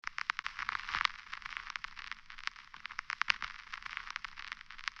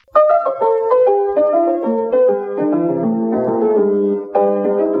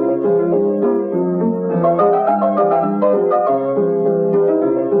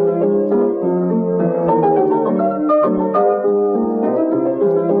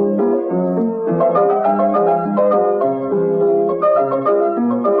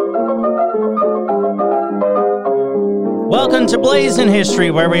everyone, to Blazing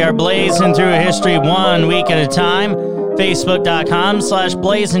History, where we are blazing through history 1 week at a time.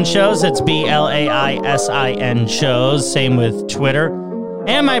 Facebook.com/Blazing Shows. It's BLAISIN Shows. Same with Twitter.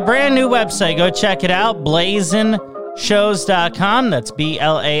 And my brand new website. Go check it out. BlazinShows.com. That's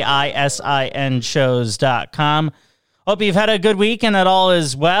BLAISIN Shows.com. Hope you've had a good week and that all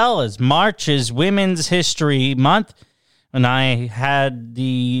is well, as March is Women's History Month. And I had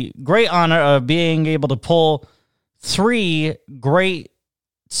the great honor of being able to pull 3 great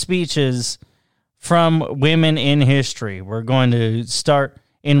speeches from women in history. We're going to start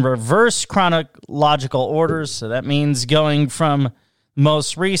in reverse chronological orders, so that means going from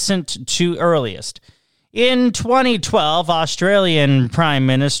most recent to earliest. In 2012, Australian Prime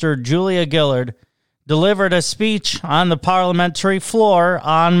Minister Julia Gillard delivered a speech on the parliamentary floor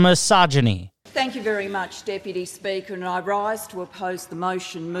on misogyny. Thank you very much, Deputy Speaker, and I rise to oppose the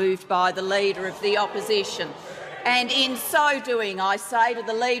motion moved by the Leader of the Opposition. And in so doing, I say to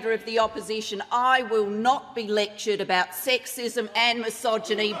the Leader of the Opposition, I will not be lectured about sexism and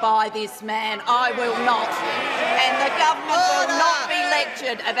misogyny by this man. I will not. And the government will not be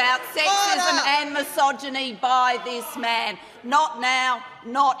lectured about sexism and misogyny by this man. Not now,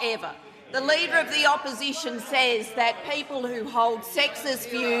 not ever. The Leader of the Opposition says that people who hold sexist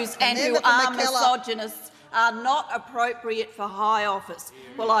views and who are misogynists are not appropriate for high office.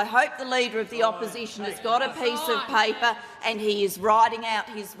 Well, I hope the Leader of the Opposition has got a piece of paper and he is writing out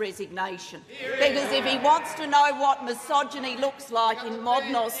his resignation. Because if he wants to know what misogyny looks like in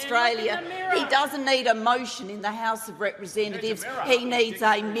modern Australia, he doesn't need a motion in the House of Representatives, he needs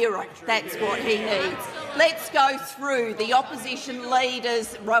a mirror. That's what he needs. Let's go through the opposition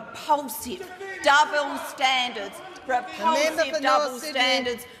leader's repulsive double standards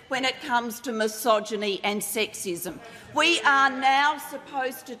when it comes to misogyny and sexism. We are now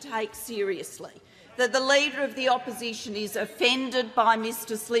supposed to take seriously that the Leader of the Opposition is offended by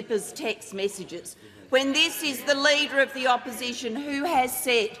Mr Slipper's text messages, when this is the Leader of the Opposition who has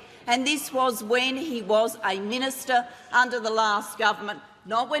said, and this was when he was a minister under the last government,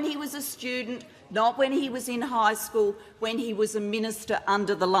 not when he was a student, not when he was in high school, when he was a minister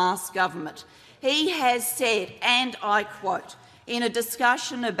under the last government. He has said, and I quote, in a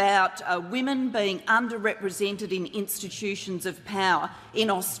discussion about women being underrepresented in institutions of power in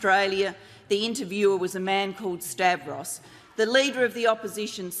Australia, the interviewer was a man called Stavros. The Leader of the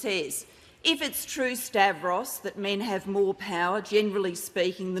Opposition says, if it's true, Stavros, that men have more power, generally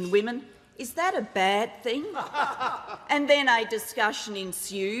speaking, than women, is that a bad thing? And then a discussion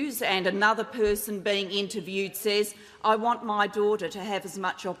ensues and another person being interviewed says, I want my daughter to have as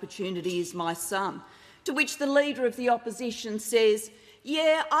much opportunity as my son. To which the Leader of the Opposition says,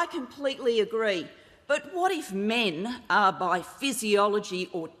 yeah, I completely agree, but what if men are by physiology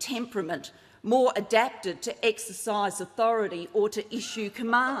or temperament more adapted to exercise authority or to issue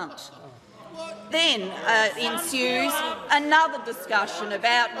command? Then ensues another discussion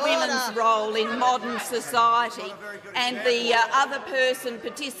about women's role in modern society, and the other person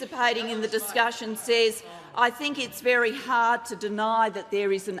participating in the discussion says, I think it's very hard to deny that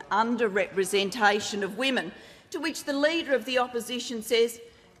there is an underrepresentation of women, to which the Leader of the Opposition says,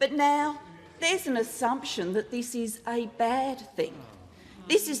 but now there's an assumption that this is a bad thing.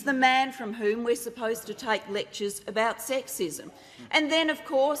 This is the man from whom we're supposed to take lectures about sexism. And then, of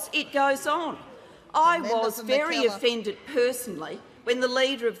course, it goes on. I was very offended personally when the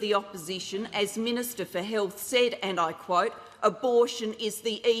Leader of the Opposition, as Minister for Health, said, and I quote, abortion is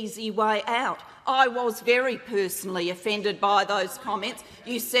the easy way out. I was very personally offended by those comments.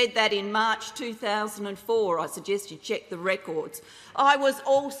 You said that in March 2004. I suggest you check the records. I was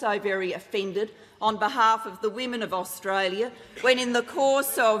also very offended on behalf of the women of Australia when, in the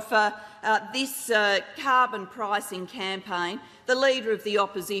course of this carbon pricing campaign, the Leader of the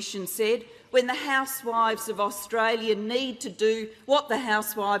Opposition said, when the housewives of Australia need to do what the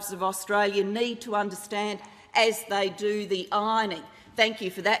housewives of Australia need to understand as they do the ironing. Thank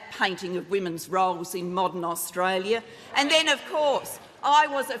you for that painting of women's roles in modern Australia. And then, of course, I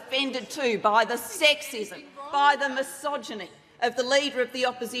was offended too by the sexism, by the misogyny of the Leader of the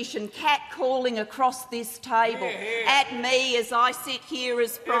Opposition catcalling across this table at me as I sit here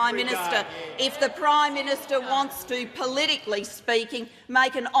as Prime Minister. If the Prime Minister wants to, politically speaking,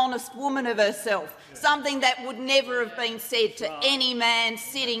 make an honest woman of herself, something that would never have been said to any man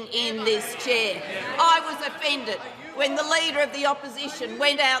sitting in this chair. I was offended when the Leader of the Opposition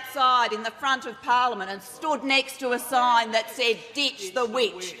went outside in the front of Parliament and stood next to a sign that said, ditch the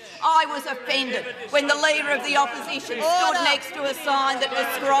witch. I was offended when the Leader of the Opposition stood next to a sign that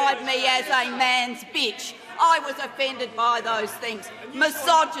described me as a man's bitch. I was offended by those things.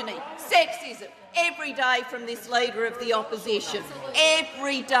 Misogyny, sexism, every day from this Leader of the Opposition.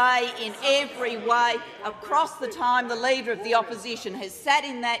 Every day, in every way, across the time the Leader of the Opposition has sat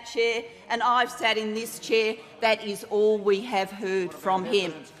in that chair and I've sat in this chair, that is all we have heard from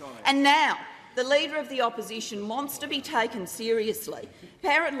him. And now the Leader of the Opposition wants to be taken seriously.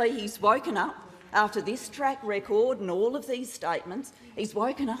 Apparently he's woken up after this track record and all of these statements. He's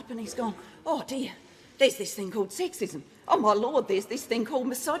woken up and he's gone, oh dear, there's this thing called sexism. Oh my Lord, there's this thing called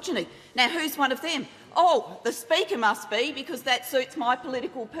misogyny. Now who's one of them? Oh, the Speaker must be, because that suits my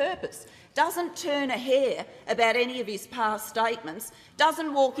political purpose. Doesn't turn a hair about any of his past statements,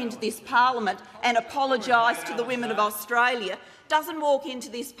 doesn't walk into this parliament and apologise to the women of Australia, doesn't walk into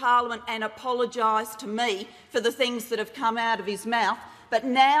this parliament and apologise to me for the things that have come out of his mouth, but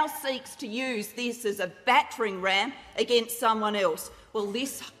now seeks to use this as a battering ram against someone else. Well,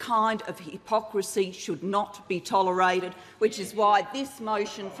 this kind of hypocrisy should not be tolerated, which is why this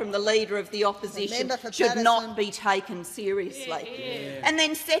motion from the Leader of the Opposition should not be taken seriously. And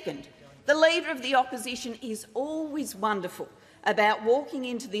then second, the Leader of the Opposition is always wonderful about walking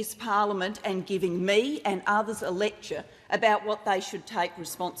into this parliament and giving me and others a lecture about what they should take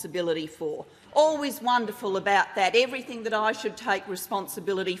responsibility for. Always wonderful about that. Everything that I should take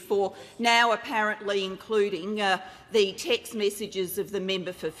responsibility for, now apparently including the text messages of the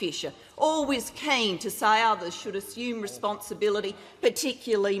member for Fisher. Always keen to say others should assume responsibility,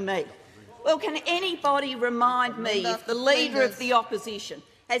 particularly me. Well, can anybody remind me if the Leader of the Opposition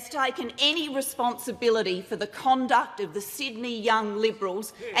has taken any responsibility for the conduct of the Sydney Young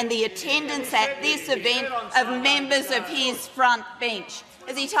Liberals and the attendance at this event of members of his front bench?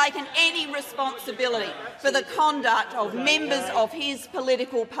 Has he taken any responsibility for the conduct of members of his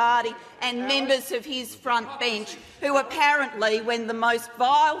political party and members of his front bench who apparently, when the most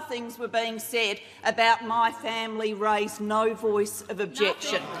vile things were being said about my family, raised no voice of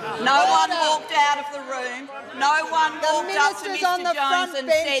objection? No one walked out of the room. No one walked up to Mr Jones and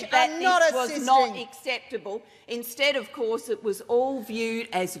said that this was not acceptable. Instead, of course, it was all viewed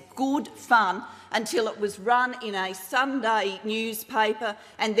as good fun until it was run in a Sunday newspaper,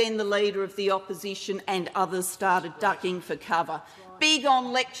 and then the Leader of the Opposition and others started ducking for cover. Big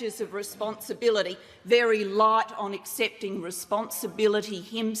on lectures of responsibility, very light on accepting responsibility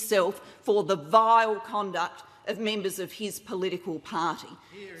himself for the vile conduct of members of his political party.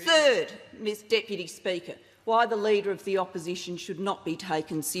 Third, Ms Deputy Speaker, why the Leader of the Opposition should not be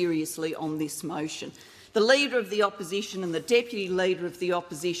taken seriously on this motion. The Leader of the Opposition and the Deputy Leader of the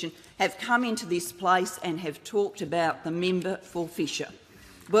Opposition have come into this place and have talked about the member for Fisher.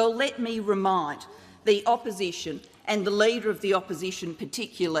 Well, let me remind the Opposition and the Leader of the Opposition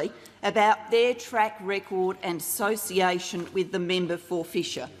particularly about their track record and association with the member for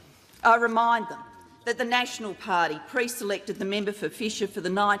Fisher. I remind them that the National Party pre-selected the member for Fisher for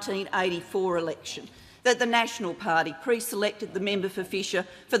the 1984 election, that the National Party pre-selected the member for Fisher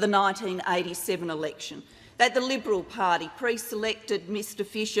for the 1987 election, that the Liberal Party pre-selected Mr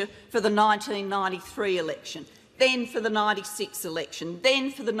Fisher for the 1993 election, then for the 96 election, then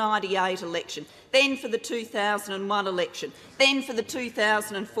for the 98 election, then for the 2001 election, then for the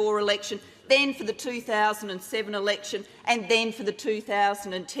 2004 election, then for the 2007 election, and then for the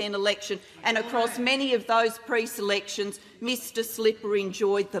 2010 election. And across many of those pre-selections, Mr Slipper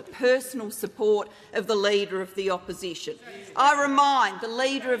enjoyed the personal support of the Leader of the Opposition. I remind the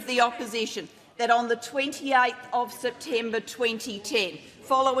Leader of the Opposition that on the 28th of September 2010,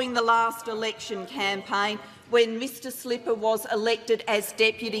 following the last election campaign, when Mr Slipper was elected as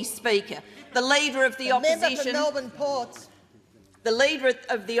Deputy Speaker, the Leader of the Opposition— The Leader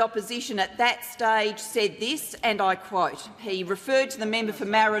of the Opposition at that stage said this, and I quote, he referred to the member for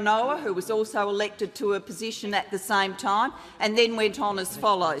Maranoa, who was also elected to a position at the same time, and then went on as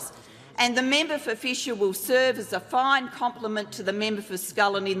follows: and the member for Fisher will serve as a fine complement to the member for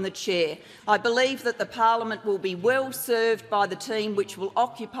Scullin in the chair. I believe that the parliament will be well served by the team which will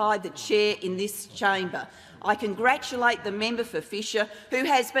occupy the chair in this chamber. I congratulate the member for Fisher, who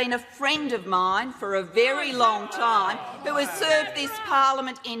has been a friend of mine for a very long time, who has served this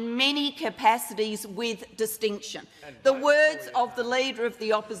parliament in many capacities with distinction. The words of the Leader of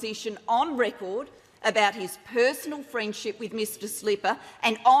the Opposition on record about his personal friendship with Mr Slipper,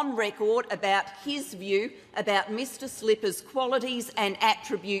 and on record about his view about Mr Slipper's qualities and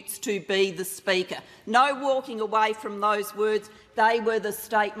attributes to be the Speaker. No walking away from those words. They were the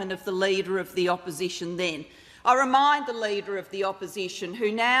statement of the Leader of the Opposition then. I remind the Leader of the Opposition,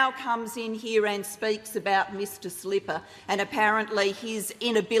 who now comes in here and speaks about Mr Slipper and apparently his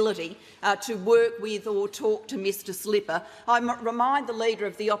inability to work with or talk to Mr Slipper, I remind the Leader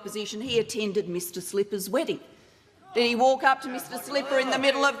of the Opposition he attended Mr Slipper's wedding. Did he walk up to Mr Slipper in the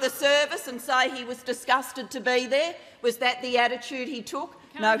middle of the service and say he was disgusted to be there? Was that the attitude he took?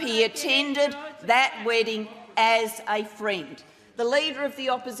 No, he attended that wedding as a friend. The Leader of the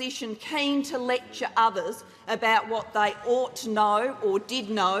Opposition keen to lecture others about what they ought to know or did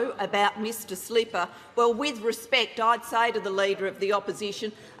know about Mr Slipper. Well, with respect, I'd say to the Leader of the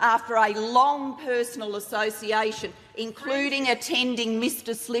Opposition, after a long personal association, including attending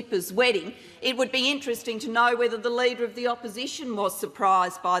Mr Slipper's wedding, it would be interesting to know whether the Leader of the Opposition was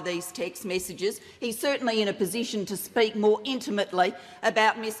surprised by these text messages. He's certainly in a position to speak more intimately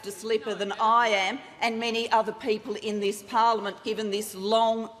about Mr Slipper than I am and many other people in this parliament, given this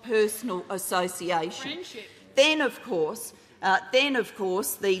long personal association. Then, of course,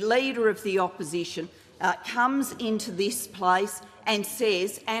 the Leader of the Opposition comes into this place and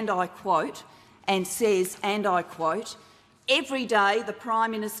says, and I quote, "Every day the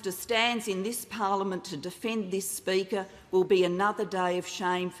Prime Minister stands in this parliament to defend this Speaker will be another day of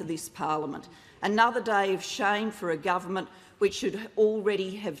shame for this parliament, another day of shame for a government which should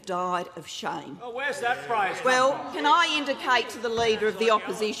already have died of shame." Oh, where's that prize? Well, can I indicate to the Leader of the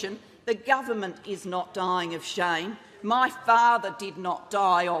Opposition, the government is not dying of shame. My father did not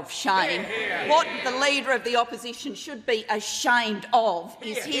die of shame. What the Leader of the Opposition should be ashamed of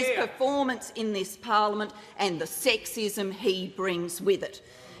is his performance in this parliament and the sexism he brings with it.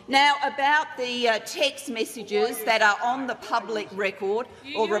 Now, about the text messages that are on the public record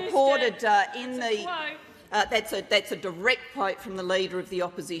or reported in the... That's a direct quote from the Leader of the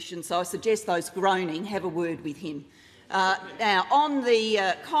Opposition, so I suggest those groaning have a word with him. Now, on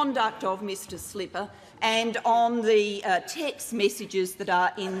the conduct of Mr Slipper and on the text messages that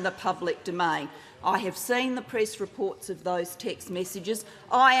are in the public domain, I have seen the press reports of those text messages.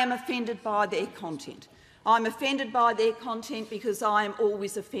 I am offended by their content. I'm offended by their content because I am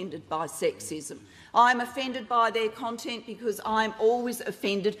always offended by sexism. I'm offended by their content because I'm always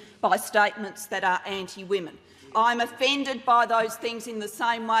offended by statements that are anti-women. I'm offended by those things in the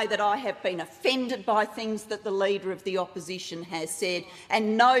same way that I have been offended by things that the Leader of the Opposition has said,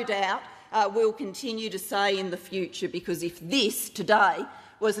 and no doubt will continue to say in the future, because if this today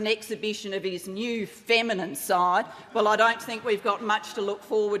was an exhibition of his new feminine side, well, I don't think we've got much to look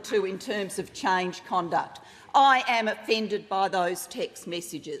forward to in terms of change conduct. I am offended by those text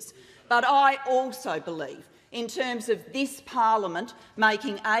messages, but I also believe, in terms of this parliament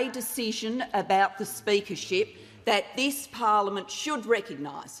making a decision about the speakership, that this parliament should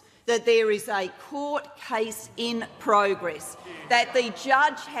recognise that there is a court case in progress, that the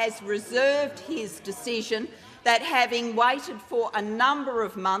judge has reserved his decision, that having waited for a number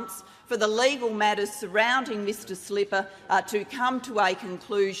of months for the legal matters surrounding Mr Slipper to come to a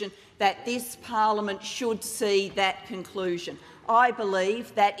conclusion, that this parliament should see that conclusion. I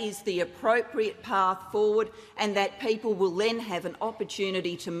believe that is the appropriate path forward, and that people will then have an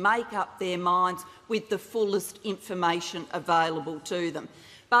opportunity to make up their minds with the fullest information available to them.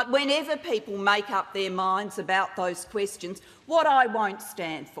 But whenever people make up their minds about those questions, what I won't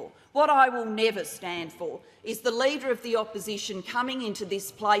stand for, what I will never stand for, is the Leader of the Opposition coming into this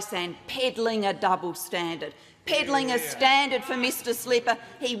place and peddling a double standard. Peddling a standard for Mr Slipper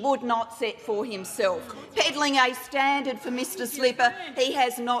he would not set for himself. Peddling a standard for Mr Slipper he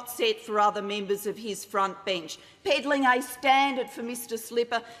has not set for other members of his front bench. Peddling a standard for Mr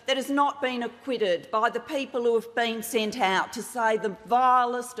Slipper that has not been acquitted by the people who have been sent out to say the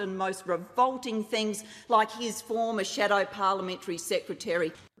vilest and most revolting things, like his former shadow parliamentary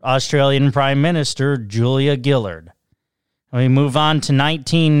secretary. Australian Prime Minister Julia Gillard. We move on to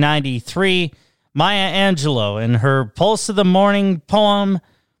 1993. Maya Angelou in her Pulse of the Morning poem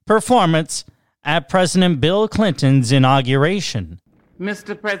performance at President Bill Clinton's inauguration.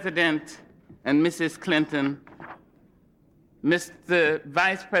 Mr. President and Mrs. Clinton, Mr.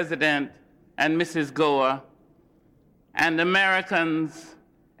 Vice President and Mrs. Gore, and Americans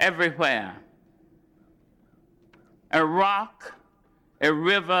everywhere. A rock, a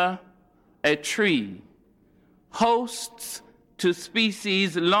river, a tree, hosts to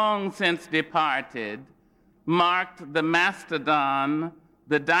species long since departed, marked the mastodon,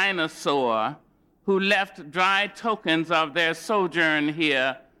 the dinosaur, who left dry tokens of their sojourn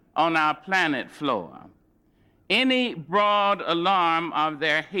here on our planet floor. Any broad alarm of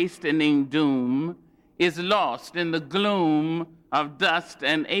their hastening doom is lost in the gloom of dust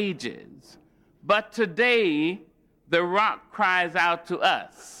and ages. But today, the rock cries out to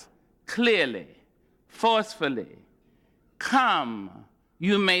us, clearly, forcefully, "Come,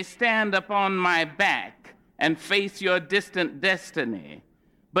 you may stand upon my back and face your distant destiny,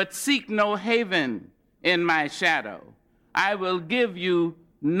 but seek no haven in my shadow. I will give you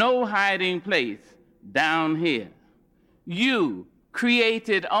no hiding place down here." You,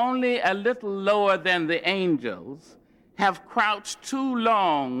 created only a little lower than the angels, have crouched too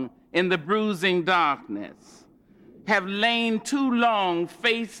long in the bruising darkness, have lain too long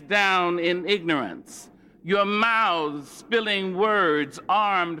face down in ignorance, your mouths spilling words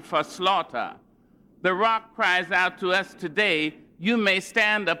armed for slaughter. The rock cries out to us today, you may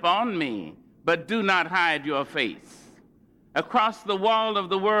stand upon me, but do not hide your face. Across the wall of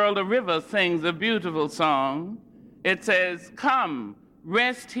the world, a river sings a beautiful song. It says, come,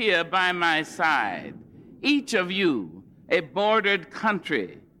 rest here by my side, each of you a bordered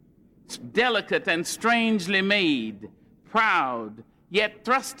country, delicate and strangely made, proud, yet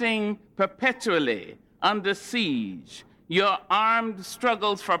thrusting perpetually under siege. Your armed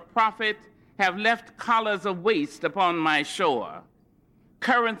struggles for profit have left collars of waste upon my shore,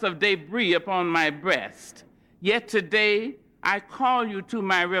 currents of debris upon my breast. Yet today I call you to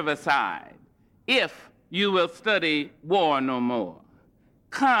my riverside, if you will study war no more.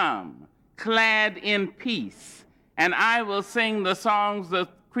 Come, clad in peace, and I will sing the songs the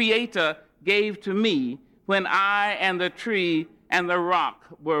Creator gave to me when I and the tree and the rock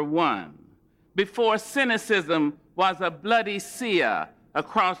were one. Before cynicism was a bloody sear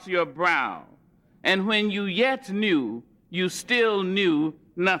across your brow, and when you yet knew, you still knew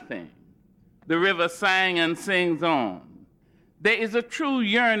nothing. The river sang and sings on. There is a true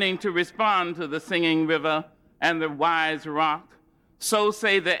yearning to respond to the singing river and the wise rock. So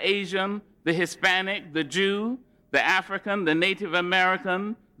say the Asian, the Hispanic, the Jew, the African, the Native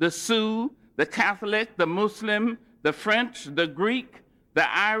American, the Sioux, the Catholic, the Muslim, the French, the Greek, the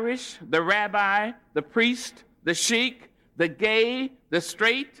Irish, the rabbi, the priest, the sheik, the gay, the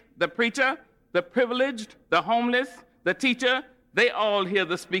straight, the preacher, the privileged, the homeless, the teacher. They all hear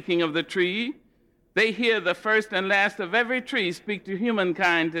the speaking of the tree. They hear the first and last of every tree speak to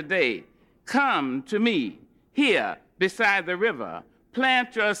humankind today. Come to me, here beside the river.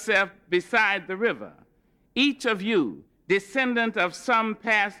 Plant yourself beside the river. Each of you, descendant of some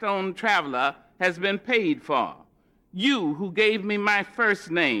passed-on traveler, has been paid for. You who gave me my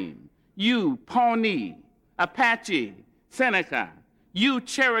first name, you Pawnee, Apache, Seneca, you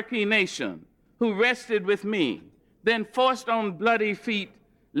Cherokee Nation, who rested with me, then forced on bloody feet,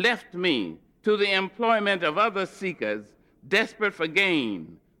 left me to the employment of other seekers, desperate for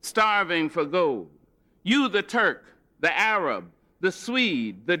gain, starving for gold. You the Turk, the Arab, the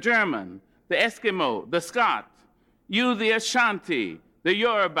Swede, the German, the Eskimo, the Scot, you the Ashanti, the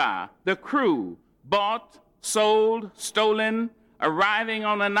Yoruba, the Kru, bought, sold, stolen, arriving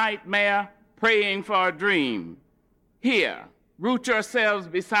on a nightmare, praying for a dream. Here, root yourselves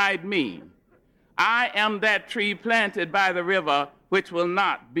beside me. I am that tree planted by the river which will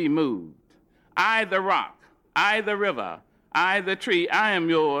not be moved. I the rock, I the river, I the tree, I am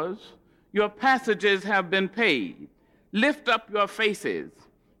yours. Your passages have been paid. Lift up your faces.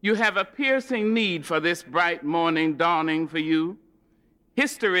 You have a piercing need for this bright morning dawning for you.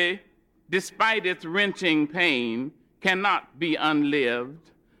 History, despite its wrenching pain, cannot be unlived,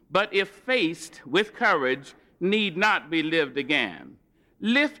 but if faced with courage, need not be lived again.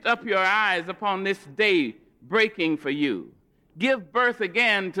 Lift up your eyes upon this day breaking for you. Give birth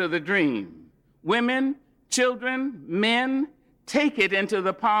again to the dream. Women, children, men, take it into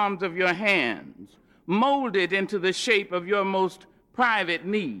the palms of your hands. Mold it into the shape of your most private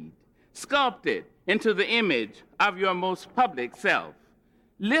need. Sculpt it into the image of your most public self.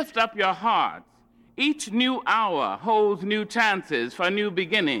 Lift up your hearts. Each new hour holds new chances for new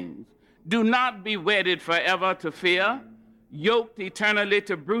beginnings. Do not be wedded forever to fear, yoked eternally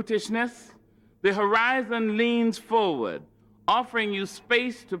to brutishness. The horizon leans forward, offering you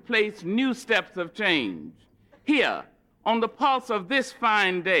space to place new steps of change. Here, on the pulse of this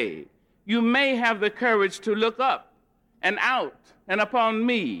fine day, you may have the courage to look up and out and upon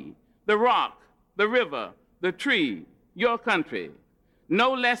me, the rock, the river, the tree, your country.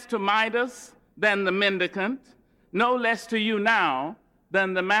 No less to Midas than the mendicant, no less to you now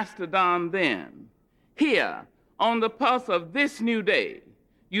than the mastodon then. Here, on the pulse of this new day,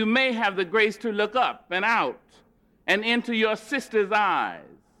 you may have the grace to look up and out and into your sister's eyes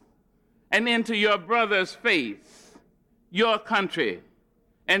and into your brother's face, your country,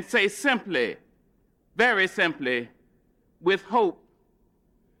 and say simply, very simply, with hope,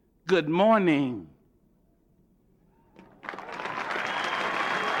 good morning.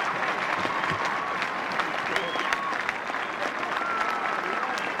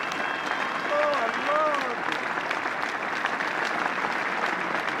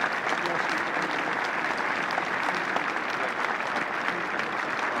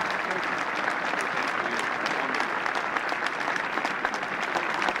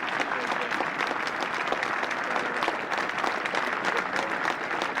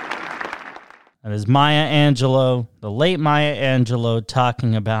 That is Maya Angelou, the late Maya Angelou,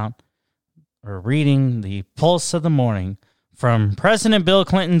 talking about or reading the Pulse of the Morning from President Bill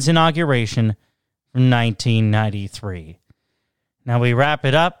Clinton's inauguration from 1993. Now we wrap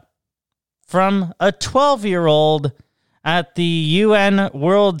it up from a 12-year-old at the UN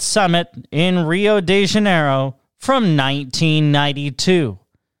World Summit in Rio de Janeiro from 1992.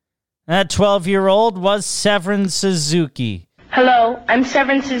 That 12-year-old was Severin Suzuki. Hello, I'm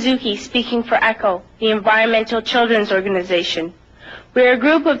Severin Suzuki, speaking for ECHO, the Environmental Children's Organization. We're a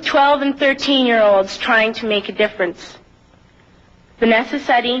group of 12 and 13-year-olds trying to make a difference. Vanessa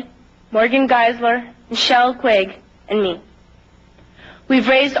Suddy, Morgan Geisler, Michelle Quigg, and me. We've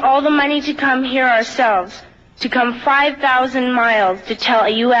raised all the money to come here ourselves, to come 5,000 miles to tell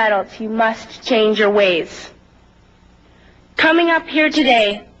you adults you must change your ways. Coming up here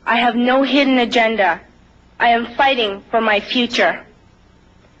today, I have no hidden agenda. I am fighting for my future.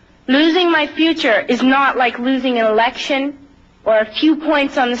 Losing my future is not like losing an election or a few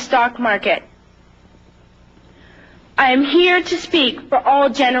points on the stock market. I am here to speak for all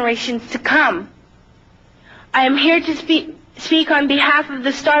generations to come. I am here to speak on behalf of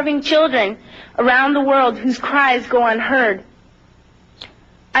the starving children around the world whose cries go unheard.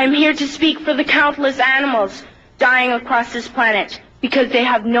 I am here to speak for the countless animals dying across this planet because they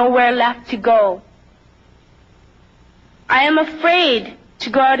have nowhere left to go. I am afraid to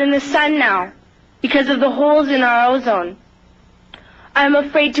go out in the sun now because of the holes in our ozone. I am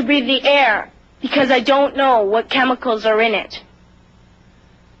afraid to breathe the air because I don't know what chemicals are in it.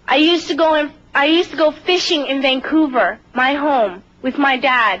 I used to go fishing in Vancouver, my home, with my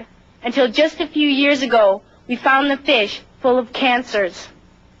dad, until just a few years ago we found the fish full of cancers.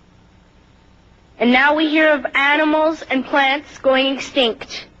 And now we hear of animals and plants going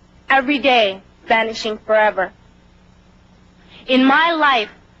extinct every day, vanishing forever. In my life,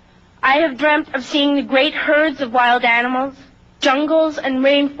 I have dreamt of seeing the great herds of wild animals, jungles and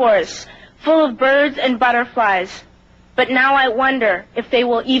rainforests full of birds and butterflies. But now I wonder if they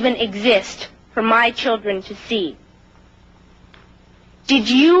will even exist for my children to see. Did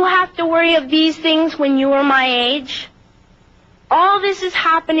you have to worry of these things when you were my age? All this is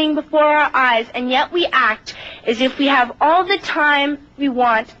happening before our eyes, and yet we act as if we have all the time we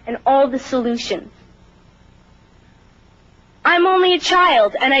want and all the solutions. I'm only a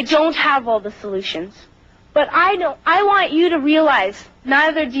child, and I don't have all the solutions. But I want you to realize,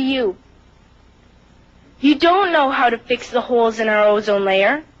 neither do you. You don't know how to fix the holes in our ozone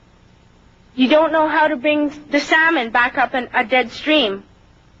layer. You don't know how to bring the salmon back up in a dead stream.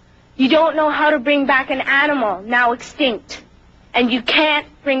 You don't know how to bring back an animal now extinct. And you can't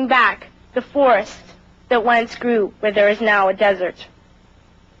bring back the forest that once grew where there is now a desert.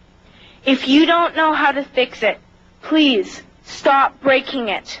 If you don't know how to fix it, please stop breaking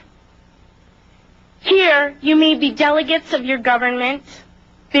it. Here, you may be delegates of your government,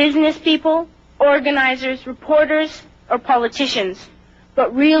 business people, organizers, reporters, or politicians,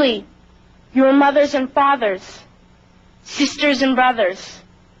 but really, your mothers and fathers, sisters and brothers,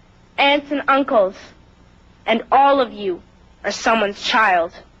 aunts and uncles, and all of you are someone's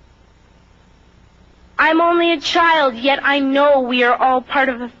child. I'm only a child, yet I know we are all part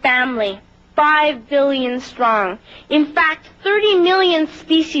of a family, 5 billion strong. In fact, 30 million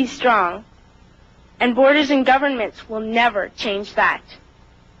species strong. And borders and governments will never change that.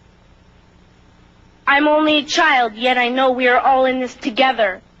 I'm only a child, yet I know we are all in this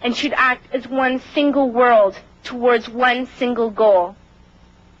together and should act as one single world towards one single goal.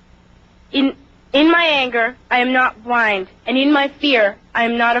 In my anger, I am not blind, and in my fear, I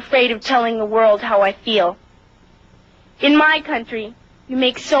am not afraid of telling the world how I feel. In my country, we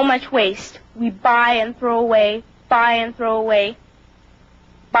make so much waste. We buy and throw away, buy and throw away,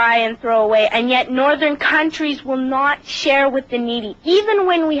 buy and throw away, and yet northern countries will not share with the needy. Even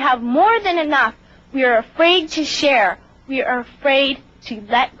when we have more than enough, we are afraid to share. We are afraid to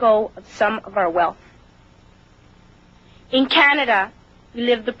let go of some of our wealth. In Canada, we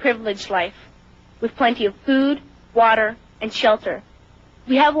live the privileged life, with plenty of food, water, and shelter.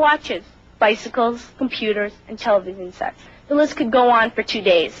 We have watches, bicycles, computers, and television sets. The list could go on for 2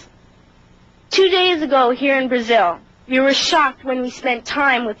 days. 2 days ago, here in Brazil, we were shocked when we spent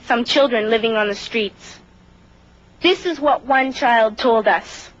time with some children living on the streets. This is what one child told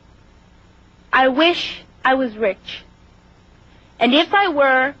us. I wish I was rich. And if I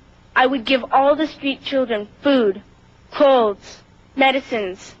were, I would give all the street children food, clothes,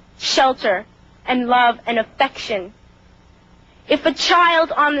 medicines, shelter, and love and affection. If a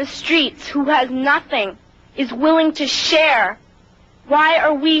child on the streets who has nothing is willing to share, why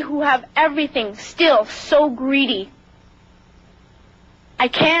are we who have everything still so greedy? I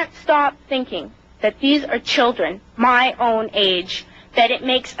can't stop thinking that these are children, my own age, that it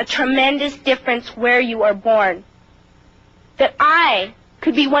makes a tremendous difference where you are born. That I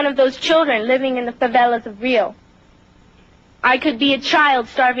could be one of those children living in the favelas of Rio. I could be a child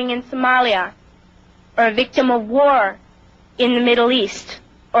starving in Somalia, or a victim of war in the Middle East,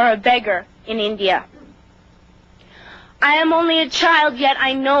 or a beggar in India. I am only a child, yet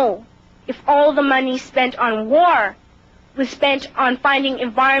I know if all the money spent on war was spent on finding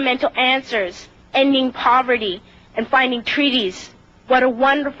environmental answers, ending poverty, and finding treaties, what a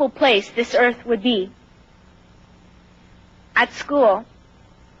wonderful place this earth would be. At school,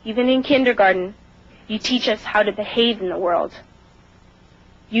 even in kindergarten, you teach us how to behave in the world.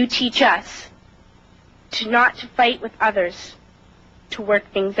 You teach us not to fight with others, to work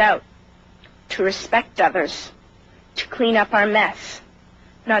things out, to respect others, to clean up our mess,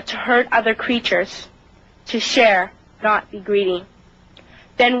 not to hurt other creatures, to share, not be greedy.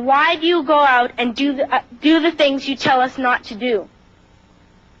 Then why do you go out and do the things you tell us not to do?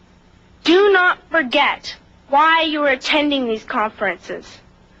 Do not forget why you are attending these conferences,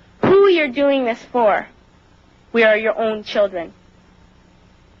 who you're doing this for. We are your own children.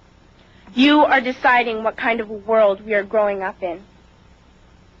 You are deciding what kind of a world we are growing up in.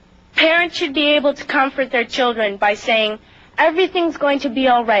 Parents should be able to comfort their children by saying, everything's going to be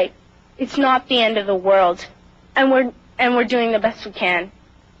all right. It's not the end of the world, and we're doing the best we can.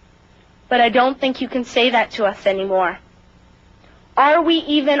 But I don't think you can say that to us anymore. Are we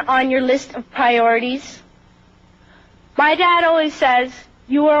even on your list of priorities? My dad always says,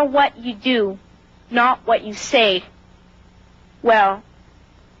 you are what you do, not what you say. Well,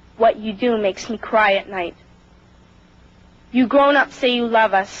 what you do makes me cry at night. You grown-ups say you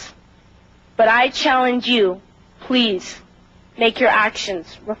love us, but I challenge you, please, make your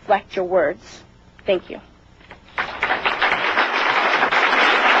actions reflect your words. Thank you.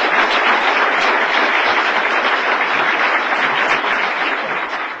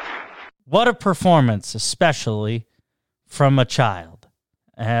 What a performance, especially from a child.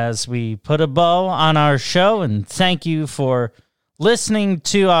 As we put a bow on our show, and thank you for listening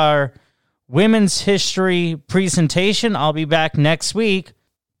to our Women's History presentation. I'll be back next week.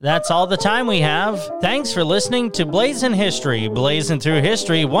 That's all the time we have. Thanks for listening to Blazing History, blazing through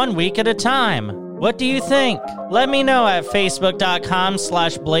history 1 week at a time. What do you think? Let me know at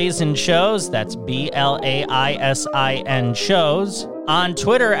facebook.com/BlazinShows. That's BLAISIN shows. On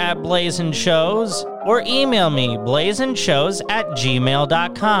Twitter at BlazinShows, or email me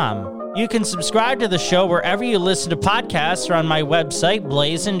blazinshows@gmail.com. You can subscribe to the show wherever you listen to podcasts or on my website,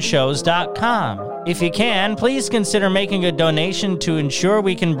 blazinshows.com. If you can, please consider making a donation to ensure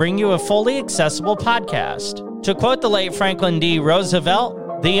we can bring you a fully accessible podcast. To quote the late Franklin D.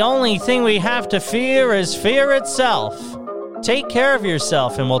 Roosevelt, the only thing we have to fear is fear itself. Take care of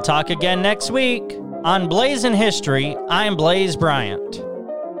yourself, and we'll talk again next week. On Blazing History, I'm Blaze Bryant.